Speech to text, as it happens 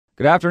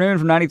Good afternoon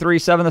from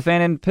 93.7 The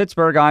Fan in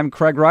Pittsburgh. I'm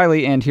Craig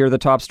Riley, and here are the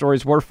top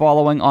stories we're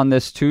following on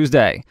this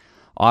Tuesday.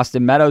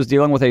 Austin Meadows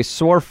dealing with a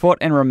sore foot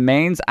and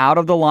remains out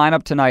of the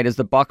lineup tonight as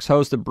the Bucks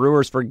host the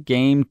Brewers for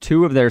Game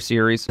 2 of their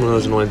series. One of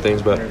those annoying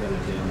things, but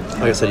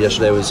like I said,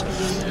 yesterday was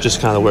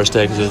just kind of the worst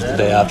day because it was the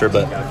day after,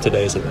 but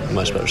today is a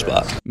much better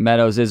spot.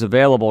 Meadows is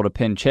available to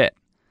pinch hit.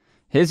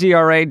 His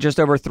ERA just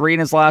over 3 in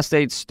his last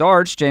 8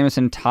 starts.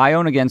 Jameson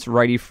Taillon against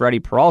righty Freddie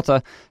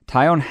Peralta.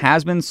 Taillon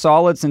has been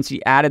solid since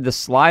he added the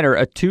slider,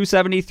 a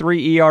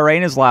 2.73 ERA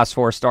in his last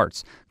 4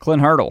 starts.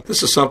 Clint Hurdle.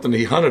 This is something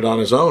he hunted on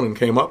his own and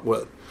came up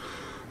with.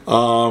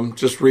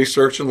 Just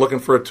researching, looking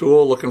for a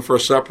tool, looking for a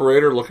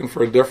separator, looking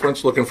for a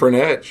difference, looking for an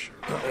edge.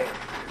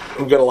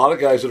 We've got a lot of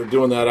guys that are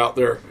doing that out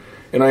there.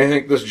 And I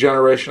think this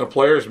generation of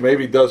players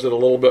maybe does it a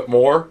little bit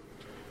more.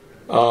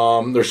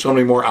 There's so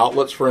many more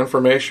outlets for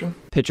information.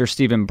 Pitcher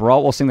Stephen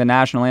Brault will sing the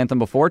national anthem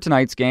before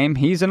tonight's game.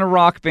 He's in a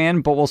rock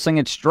band, but will sing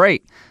it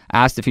straight.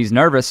 Asked if he's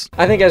nervous.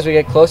 I think as we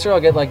get closer,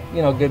 I'll get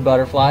good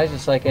butterflies,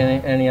 just like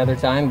any other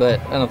time. But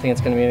I don't think it's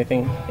going to be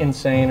anything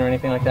insane or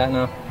anything like that.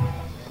 No.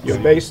 Your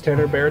bass,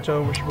 tenor,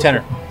 baritone?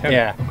 Tenor.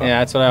 Yeah,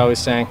 that's what I always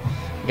sang.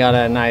 Got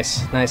a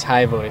nice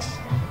high voice.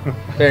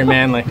 Very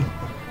manly.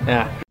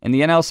 Yeah. In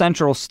the NL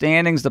Central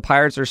standings, the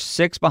Pirates are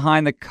 6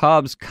 behind the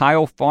Cubs.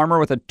 Kyle Farmer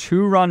with a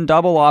 2-run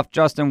double off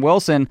Justin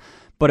Wilson,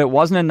 but it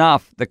wasn't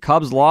enough. The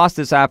Cubs lost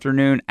this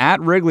afternoon at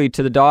Wrigley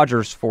to the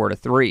Dodgers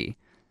 4-3.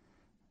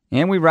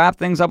 And we wrap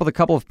things up with a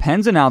couple of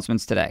Pens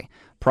announcements today.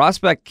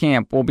 Prospect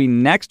Camp will be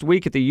next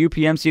week at the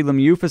UPMC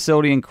Lemieux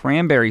facility in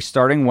Cranberry,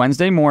 starting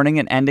Wednesday morning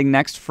and ending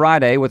next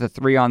Friday with a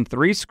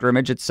 3-on-3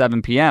 scrimmage at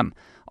 7 p.m.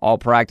 All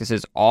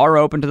practices are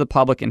open to the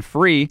public and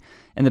free,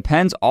 and the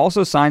Pens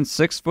also signed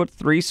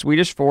 6'3"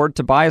 Swedish forward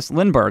Tobias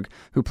Lindberg,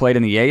 who played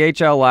in the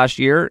AHL last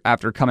year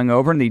after coming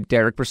over in the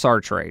Derek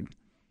Brassard trade.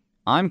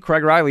 I'm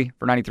Craig Riley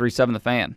for 93.7 The Fan.